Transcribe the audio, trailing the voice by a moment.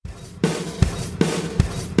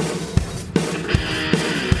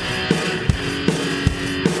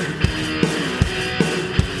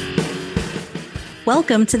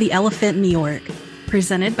Welcome to The Elephant in the Org,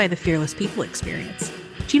 presented by the Fearless People Experience.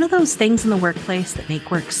 Do you know those things in the workplace that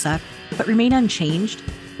make work suck, but remain unchanged?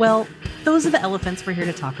 Well, those are the elephants we're here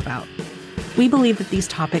to talk about. We believe that these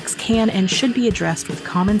topics can and should be addressed with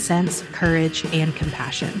common sense, courage, and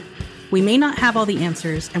compassion. We may not have all the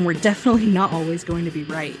answers, and we're definitely not always going to be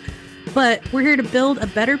right. But we're here to build a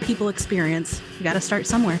better people experience. We gotta start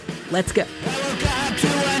somewhere. Let's go.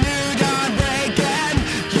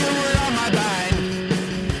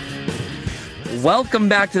 Welcome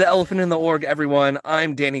back to the Elephant in the Org, everyone.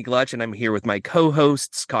 I'm Danny Glutch, and I'm here with my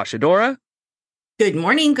co-hosts, Kashadora. Good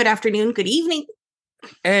morning, good afternoon, good evening.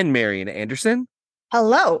 And Marian Anderson.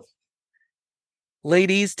 Hello.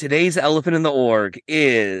 Ladies, today's Elephant in the Org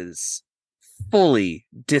is fully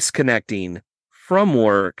disconnecting from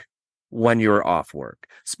work when you're off work.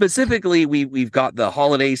 Specifically, we've got the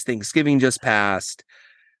holidays, Thanksgiving just passed,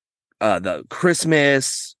 the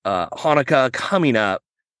Christmas, Hanukkah coming up.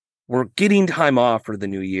 We're getting time off for the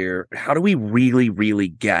new year. How do we really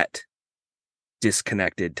get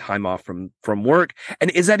disconnected, time off from work? And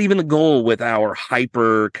is that even the goal with our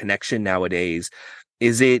hyper connection nowadays?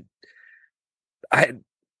 Is it, I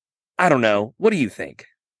don't know. What do you think?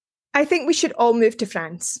 I think we should all move to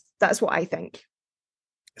France. That's what I think.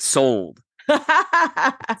 Sold.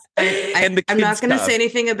 I'm not going to say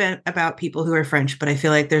anything about people who are French, but I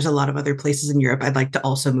feel like there's a lot of other places in Europe I'd like to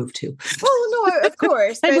also move to. Oh, no, of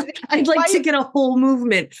course. I'd like to get a whole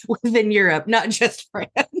movement within Europe, not just France.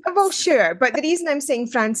 Well, sure. But the reason I'm saying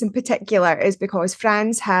France in particular is because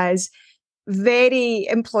France has very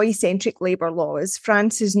employee-centric labour laws.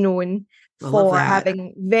 France is known for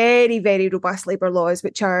having very, very robust labour laws,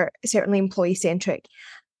 which are certainly employee-centric.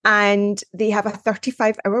 And they have a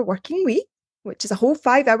 35-hour working week, which is a whole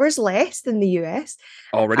 5 hours less than the US.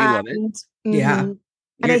 Already love it. Mm-hmm. Yeah.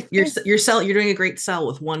 And you're doing a great sell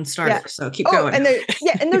with one star. Yeah. So keep going. And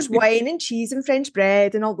and there's wine and cheese and French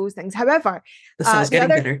bread and all those things. However, the sell's getting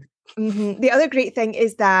better. The other great thing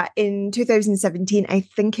is that in 2017, I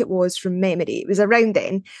think it was from memory, it was around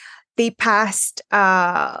then, they passed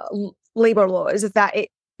labour laws that it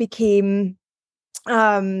became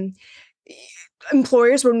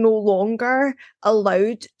employers were no longer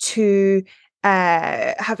allowed to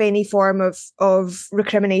have any form of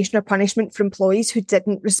recrimination or punishment for employees who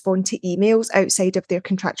didn't respond to emails outside of their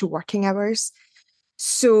contractual working hours.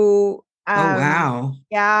 So, oh wow,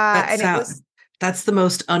 yeah, that's the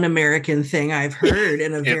most un-American thing I've heard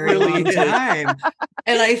in a very long time,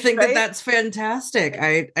 and I think that's fantastic.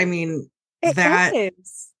 I mean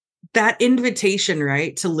that invitation,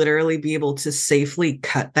 right, to literally be able to safely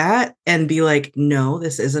cut that and be like, no,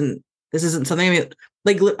 this isn't something. I mean,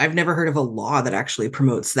 like, I've never heard of a law that actually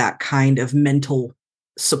promotes that kind of mental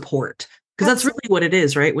support, because that's really what it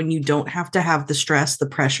is, right? When you don't have to have the stress, the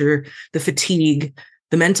pressure, the fatigue,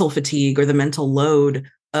 the mental fatigue or the mental load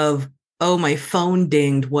of, oh, my phone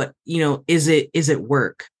dinged. What, is it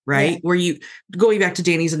work, right? Yeah. Where you going back to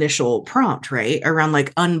Danny's initial prompt, right, around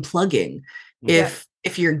like unplugging. Yeah.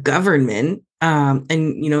 If your government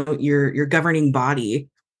and your governing body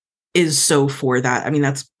is so for that, I mean,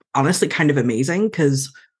 that's honestly kind of amazing,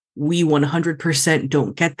 because we 100%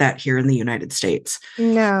 don't get that here in the United States.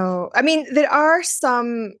 No, I mean, there are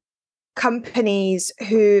some companies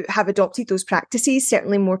who have adopted those practices,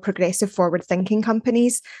 certainly more progressive, forward-thinking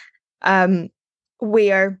companies,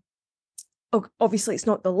 where obviously it's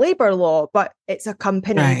not the labour law, but it's a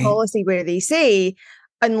company policy where they say,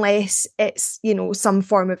 unless it's, some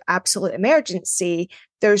form of absolute emergency,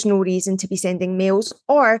 there's no reason to be sending mails,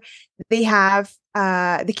 or they have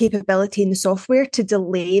the capability in the software to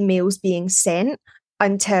delay mails being sent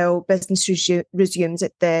until business resumes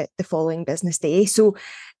at the following business day. So,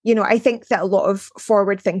 I think that a lot of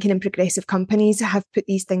forward-thinking and progressive companies have put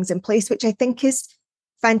these things in place, which I think is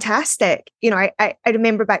fantastic. I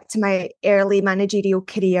remember back to my early managerial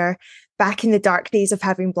career, back in the dark days of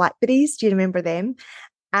having Blackberries. Do you remember them?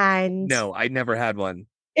 And no, I never had one.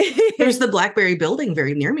 There's the BlackBerry building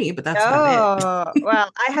very near me, but that's not it. Well,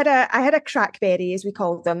 I had a Crackberry, as we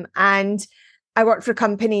called them, and I worked for a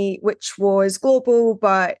company which was global,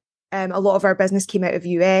 but a lot of our business came out of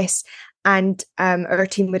US, and our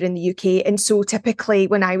team were in the UK. And so typically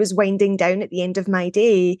when I was winding down at the end of my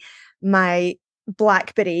day, my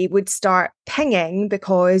BlackBerry would start pinging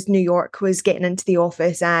because New York was getting into the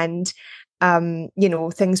office and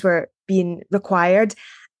things were being required.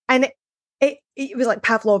 And it was like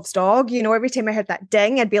Pavlov's dog, every time I heard that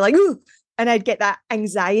ding, I'd be like, ooh, and I'd get that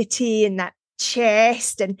anxiety and that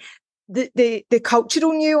chest, and the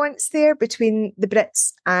cultural nuance there between the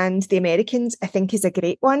Brits and the Americans, I think, is a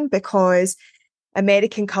great one, because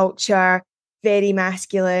American culture very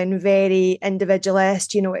masculine, very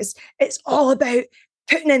individualist. It's all about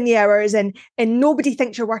putting in the hours, and nobody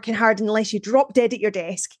thinks you're working hard unless you drop dead at your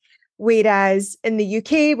desk. Whereas in the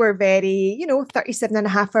UK, we're very, 37 and a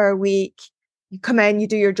half hour week. You come in, you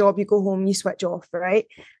do your job, you go home, you switch off, right?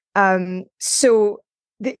 So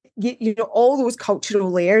all those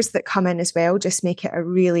cultural layers that come in as well just make it a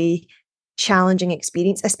really challenging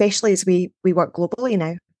experience, especially as we work globally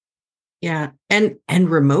now. Yeah. And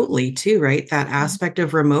remotely too, right? That aspect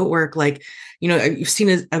of remote work, like, you've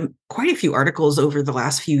seen quite a few articles over the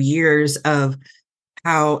last few years of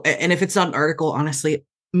how, and if it's not an article, honestly,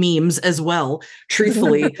 memes as well,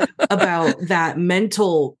 truthfully, about that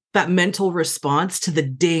mental response to the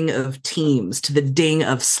ding of Teams, to the ding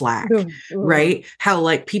of Slack, right? How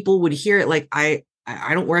like people would hear it, like I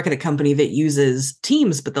don't work at a company that uses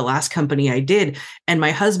Teams, but the last company I did, and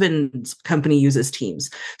my husband's company uses Teams.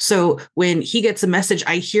 So when he gets a message,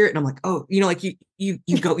 I hear it and I'm like, oh, like you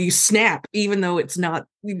go, you snap, even though it's not,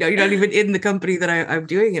 you're not even in the company that I'm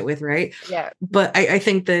doing it with. Right. Yeah. But I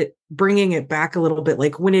think that bringing it back a little bit,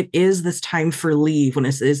 like when it is this time for leave, when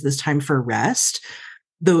it is this time for rest,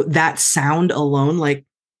 that sound alone, like,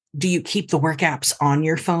 do you keep the work apps on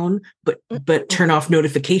your phone, but turn off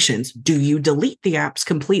notifications? Do you delete the apps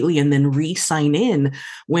completely and then re-sign in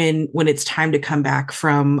when it's time to come back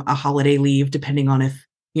from a holiday leave, depending on if,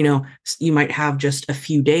 you might have just a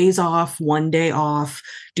few days off, one day off?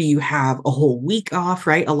 Do you have a whole week off,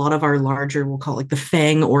 right? A lot of our larger, we'll call it like the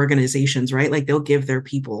FANG organizations, right? Like they'll give their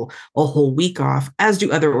people a whole week off, as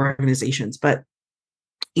do other organizations. But,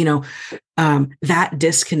 that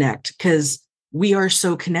disconnect, because we are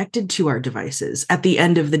so connected to our devices at the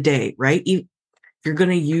end of the day, right? If you're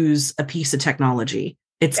going to use a piece of technology,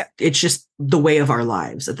 it's just the way of our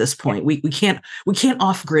lives at this point. We can't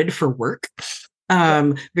off grid for work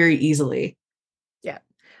very easily.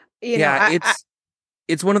 Yeah.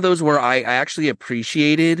 It's one of those where I actually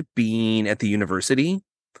appreciated being at the university.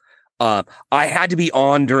 I had to be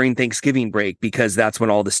on during Thanksgiving break because that's when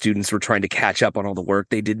all the students were trying to catch up on all the work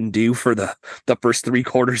they didn't do for the first 3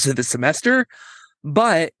 quarters of the semester.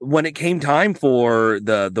 But when it came time for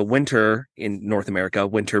the winter in North America,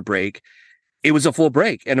 winter break, it was a full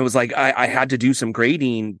break. And it was like, I had to do some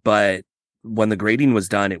grading, but when the grading was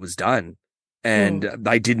done, it was done. And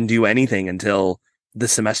I didn't do anything until the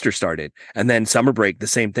semester started. And then summer break, the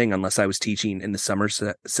same thing, unless I was teaching in the summer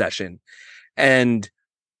session. And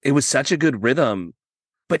it was such a good rhythm.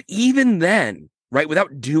 But even then, right,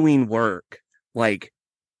 without doing work, like,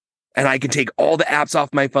 and I can take all the apps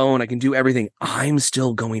off my phone, I can do everything, I'm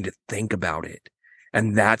still going to think about it.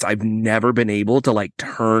 And I've never been able to like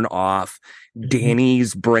turn off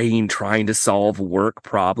Danny's brain trying to solve work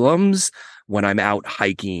problems when I'm out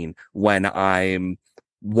hiking, when I'm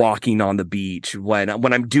walking on the beach, when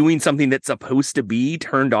I'm doing something that's supposed to be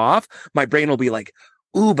turned off. My brain will be like,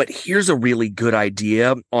 ooh, but here's a really good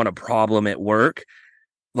idea on a problem at work.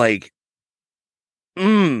 Like,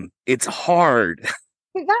 it's hard.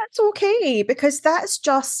 That's okay, because that's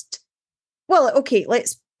just, well, okay,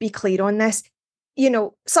 let's be clear on this.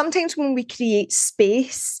 Sometimes when we create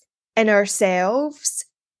space in ourselves,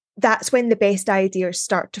 that's when the best ideas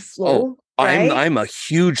start to flow. Right? I'm a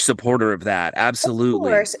huge supporter of that.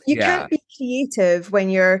 Absolutely. Of course. You can't be creative when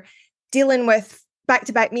you're dealing with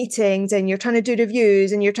back-to-back meetings and you're trying to do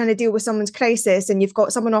reviews and you're trying to deal with someone's crisis and you've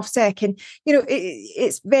got someone off sick, and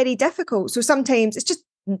it's very difficult. So sometimes it's just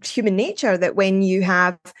human nature that when you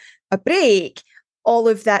have a break, all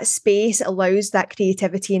of that space allows that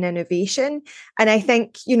creativity and innovation. And I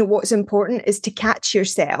think, what's important is to catch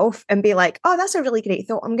yourself and be like, oh, that's a really great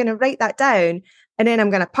thought. I'm going to write that down, and then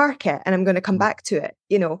I'm going to park it and I'm going to come back to it,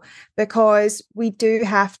 because we do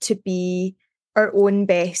have to be our own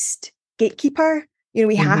best gatekeeper.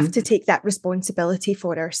 We have to take that responsibility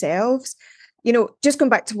for ourselves. Just going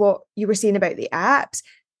back to what you were saying about the apps,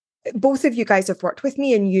 both of you guys have worked with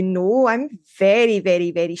me, and I'm very,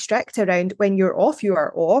 very, very strict around when you're off, you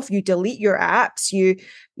are off. You delete your apps.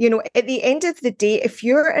 At the end of the day, if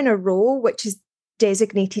you're in a role which is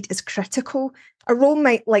designated as critical, a role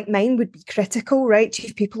like mine would be critical, right?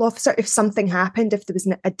 Chief People Officer, if something happened, if there was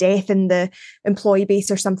a death in the employee base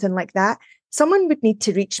or something like that, someone would need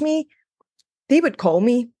to reach me. They would call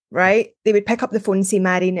me, right? They would pick up the phone and say,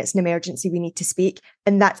 Marion, it's an emergency, we need to speak.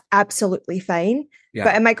 And that's absolutely fine. Yeah.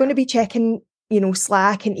 But am I going to be checking,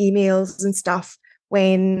 Slack and emails and stuff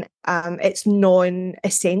when it's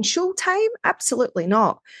non-essential time? Absolutely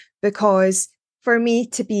not. Because for me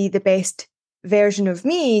to be the best version of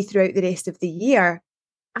me throughout the rest of the year,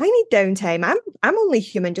 I need downtime. I'm only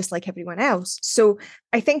human just like everyone else. So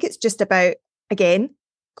I think it's just about, again,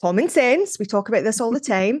 common sense. We talk about this all the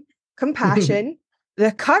time. compassion,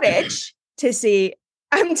 the courage to say,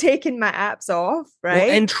 I'm taking my apps off, right?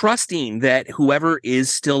 Well, and trusting that whoever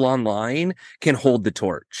is still online can hold the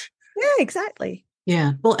torch. Yeah, exactly.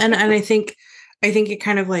 Yeah. Well, and I think it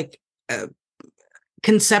kind of like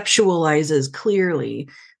conceptualizes clearly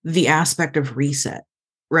the aspect of reset,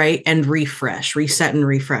 right? And reset and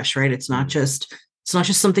refresh, right? It's not just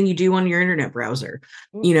something you do on your internet browser.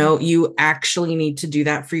 You know, you actually need to do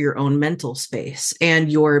that for your own mental space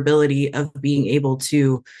and your ability of being able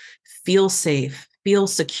to feel safe, feel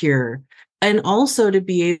secure, and also to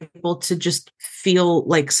be able to just feel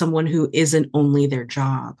like someone who isn't only their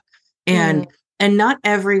job. And not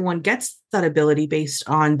everyone gets that ability based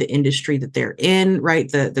on the industry that they're in,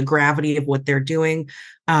 right? The gravity of what they're doing.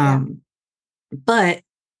 But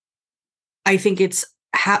I think it's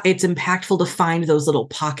impactful to find those little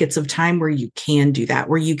pockets of time where you can do that,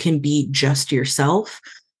 where you can be just yourself,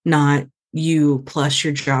 not you plus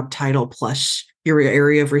your job title, plus your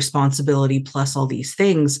area of responsibility, plus all these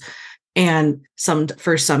things. And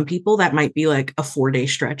for some people, that might be like a 4-day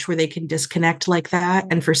stretch where they can disconnect like that.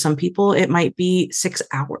 And for some people, it might be 6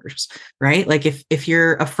 hours, right? Like if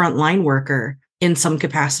you're a frontline worker in some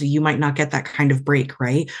capacity, you might not get that kind of break,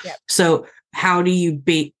 right? Yep. So how do you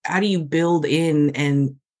build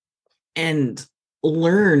in and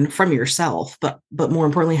learn from yourself? But more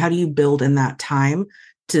importantly, how do you build in that time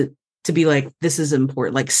to be like, this is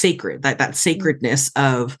important, like sacred, that sacredness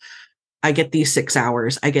of, I get these 6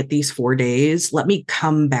 hours, I get these 4 days. Let me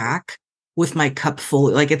come back with my cup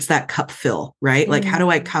full. Like it's that cup fill, right? Like how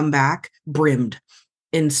do I come back brimmed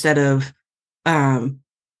instead of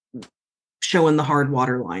showing the hard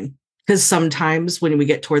water line? Because sometimes when we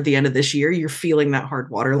get toward the end of this year, you're feeling that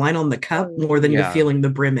hard water line on the cup more than you're feeling the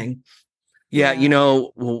brimming. Yeah, you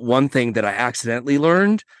know, one thing that I accidentally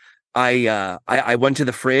learned, I went to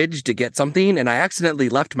the fridge to get something and I accidentally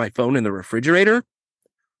left my phone in the refrigerator.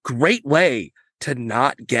 Great way to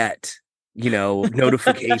not get, you know,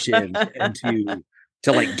 notifications and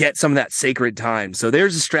to like get some of that sacred time. So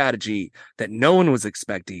there's a strategy that no one was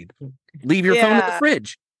expecting. Leave your phone in the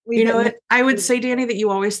fridge. You know what? I would say, Danny, that you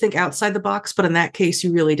always think outside the box, but in that case,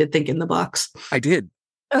 you really did think in the box. I did.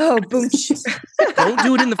 Oh, boom. Don't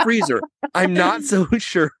do it in the freezer. I'm not so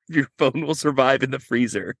sure your phone will survive in the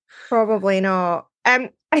freezer. Probably not. I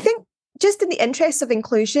think just in the interest of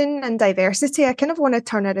inclusion and diversity, I kind of want to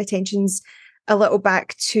turn our attentions a little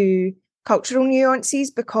back to cultural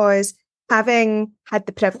nuances, because having had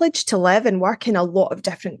the privilege to live and work in a lot of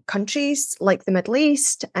different countries like the Middle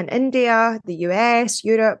East and India, the US,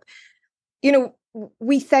 Europe, you know,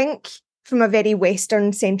 we think from a very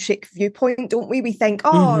Western centric viewpoint, don't we? We think,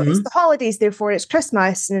 it's the holidays, therefore it's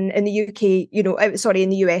Christmas. And in the UK, you know, in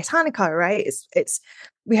the US, Hanukkah, right? It's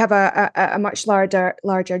we have a much larger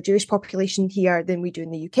Jewish population here than we do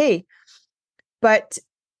in the UK. But,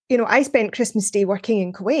 you know, I spent Christmas Day working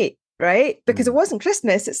in Kuwait, right? Because it wasn't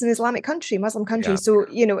Christmas, it's an Islamic country, Muslim country. Yeah. So,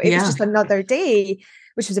 you know, it was just another day,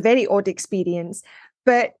 which was a very odd experience.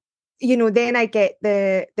 But, you know, then I get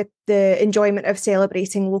the enjoyment of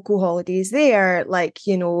celebrating local holidays there, like,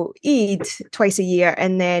 you know, Eid twice a year,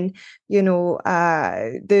 and then, you know,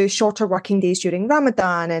 the shorter working days during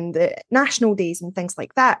Ramadan and the national days and things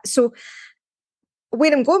like that. So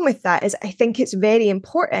where I'm going with that is I think it's very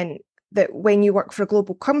important that when you work for a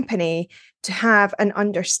global company to have an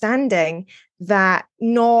understanding that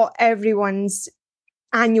not everyone's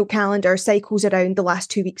annual calendar cycles around the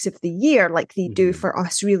last 2 weeks of the year like they do for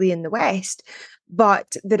us really in the West.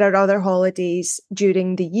 But there are other holidays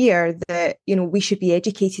during the year that, you know, we should be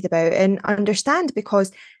educated about and understand,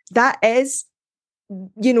 because that is,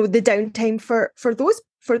 you know, the downtime for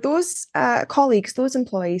those colleagues, those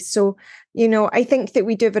employees. So, you know, I think that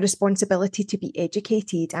we do have a responsibility to be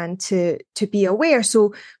educated and to be aware.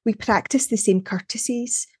 So we practice the same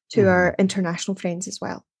courtesies to our international friends as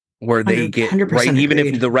well. Where they get, right, agreed. Even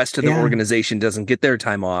if the rest of the organization doesn't get their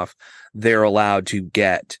time off, they're allowed to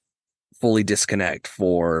get fully disconnect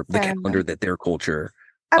for the calendar that their culture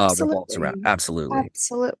revolves around.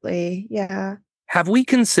 Absolutely. Yeah. Have we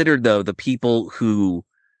considered, though, the people who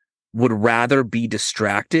would rather be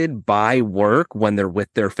distracted by work when they're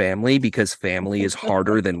with their family because family is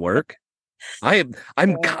harder than work? I'm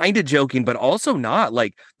kind of joking, but also not.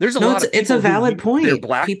 Like, there's a lot of people, it's a valid point. Their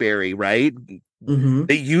BlackBerry, right?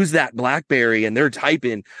 They use that BlackBerry and they're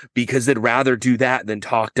typing because they'd rather do that than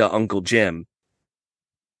talk to Uncle Jim.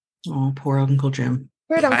 Oh, poor Uncle Jim.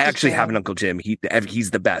 I actually have an Uncle Jim. He's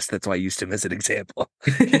the best. That's why I used him as an example.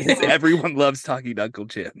 Everyone loves talking to Uncle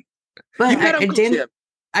Jim. But I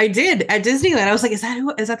did at Disneyland. I was like, is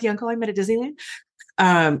that the uncle I met at Disneyland?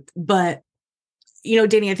 But you know,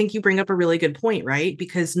 Danny, I think you bring up a really good point, right?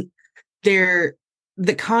 Because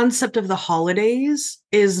the concept of the holidays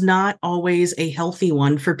is not always a healthy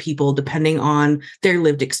one for people, depending on their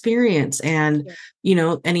lived experience and,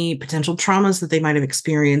 any potential traumas that they might have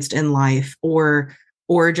experienced in life, or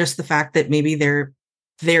just the fact that maybe their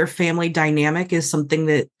family dynamic is something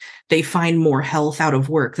that they find more health out of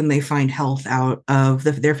work than they find health out of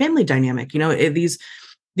their family dynamic.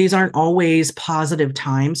 These aren't always positive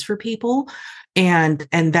times for people. And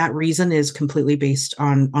that reason is completely based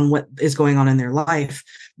on what is going on in their life.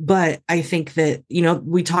 But I think that,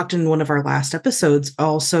 we talked in one of our last episodes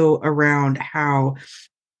also around how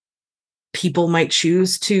people might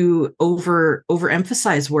choose to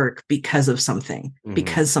overemphasize work because of something,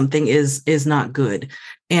 because something is not good.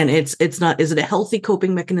 And it's not, is it a healthy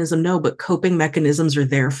coping mechanism? No, but coping mechanisms are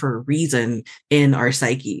there for a reason in our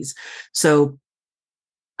psyches. So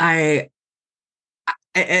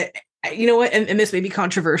you know what, and this may be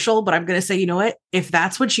controversial, but I'm going to say, if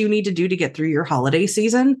that's what you need to do to get through your holiday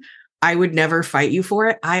season, I would never fight you for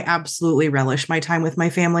it. I absolutely relish my time with my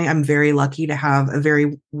family. I'm very lucky to have a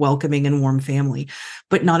very welcoming and warm family,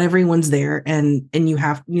 but not everyone's there. And you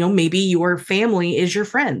have, maybe your family is your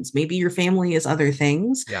friends. Maybe your family is other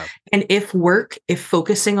things. Yeah. And if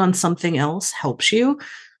focusing on something else helps you,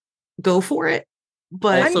 go for it.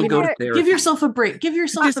 But also go to therapy. Give yourself a break. Give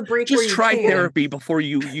yourself a break. Just try therapy before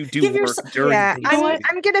you do work during. Yeah,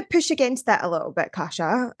 I'm going to push against that a little bit,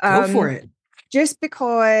 Kasha. Go for it. Just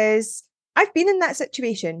because I've been in that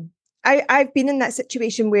situation. I've been in that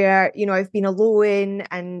situation where, I've been alone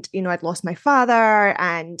and, I'd lost my father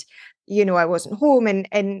and, I wasn't home and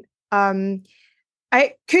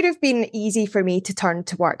it could have been easy for me to turn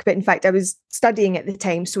to work, but in fact, I was studying at the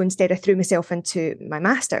time. So instead I threw myself into my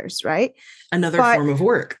master's, right? Another form of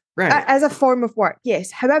work, right? As a form of work, yes.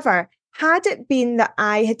 However, had it been that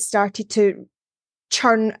I had started to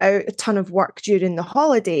churn out a ton of work during the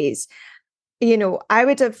holidays, I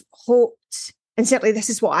would have hoped, and certainly this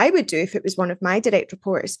is what I would do if it was one of my direct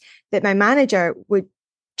reports, that my manager would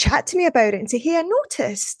chat to me about it and say, hey, I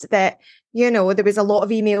noticed that, there was a lot of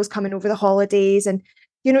emails coming over the holidays. And,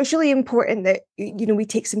 it's really important that, we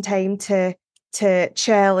take some time to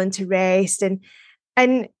chill and to rest. And,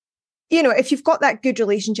 if you've got that good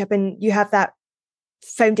relationship and you have that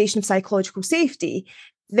foundation of psychological safety,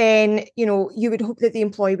 then, you would hope that the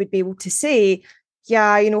employee would be able to say,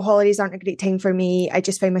 yeah, holidays aren't a great time for me. I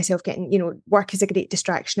just find myself getting, work is a great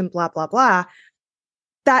distraction and blah, blah, blah.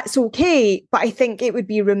 That's okay. But I think it would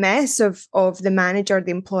be remiss of the manager,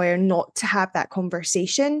 the employer, not to have that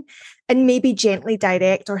conversation and maybe gently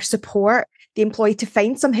direct or support the employee to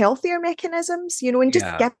find some healthier mechanisms, and just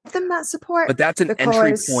give them that support. But that's an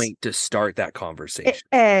entry point to start that conversation.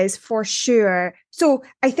 It is, for sure. So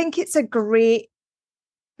I think it's a great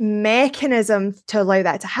mechanism to allow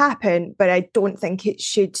that to happen, but I don't think it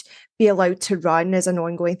should be allowed to run as an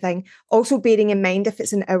ongoing thing. Also, bearing in mind, if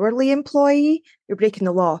it's an hourly employee, you're breaking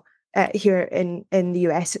the law here in the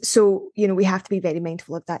US. So, we have to be very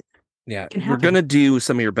mindful of that. Yeah, you're going to do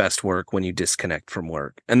some of your best work when you disconnect from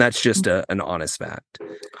work. And that's just an honest fact.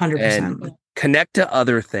 100%. And connect to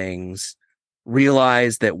other things.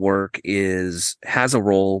 Realize that work has a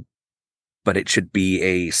role, but it should be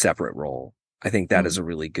a separate role. I think that is a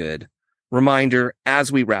really good reminder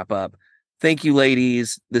as we wrap up. Thank you,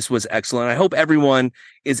 ladies. This was excellent. I hope everyone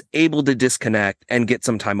is able to disconnect and get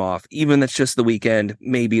some time off, even if it's just the weekend.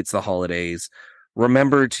 Maybe it's the holidays.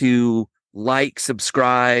 Remember to like,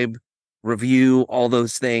 subscribe, review, all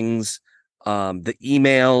those things. The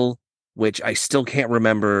email, which I still can't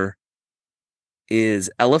remember,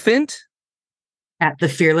 is elephant at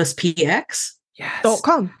thefearlesspx. Yes.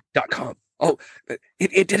 .com. Oh,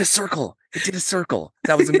 it did a circle. It did a circle.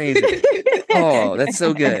 That was amazing. Oh, that's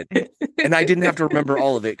so good. And I didn't have to remember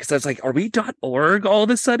all of it because I was like, are we .org all of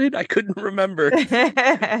a sudden? I couldn't remember.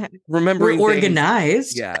 Remembering we're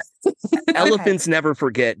organized. Yeah. Elephants never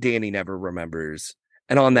forget. Danny never remembers.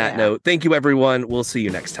 And on that note, thank you, everyone. We'll see you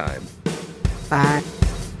next time. Bye.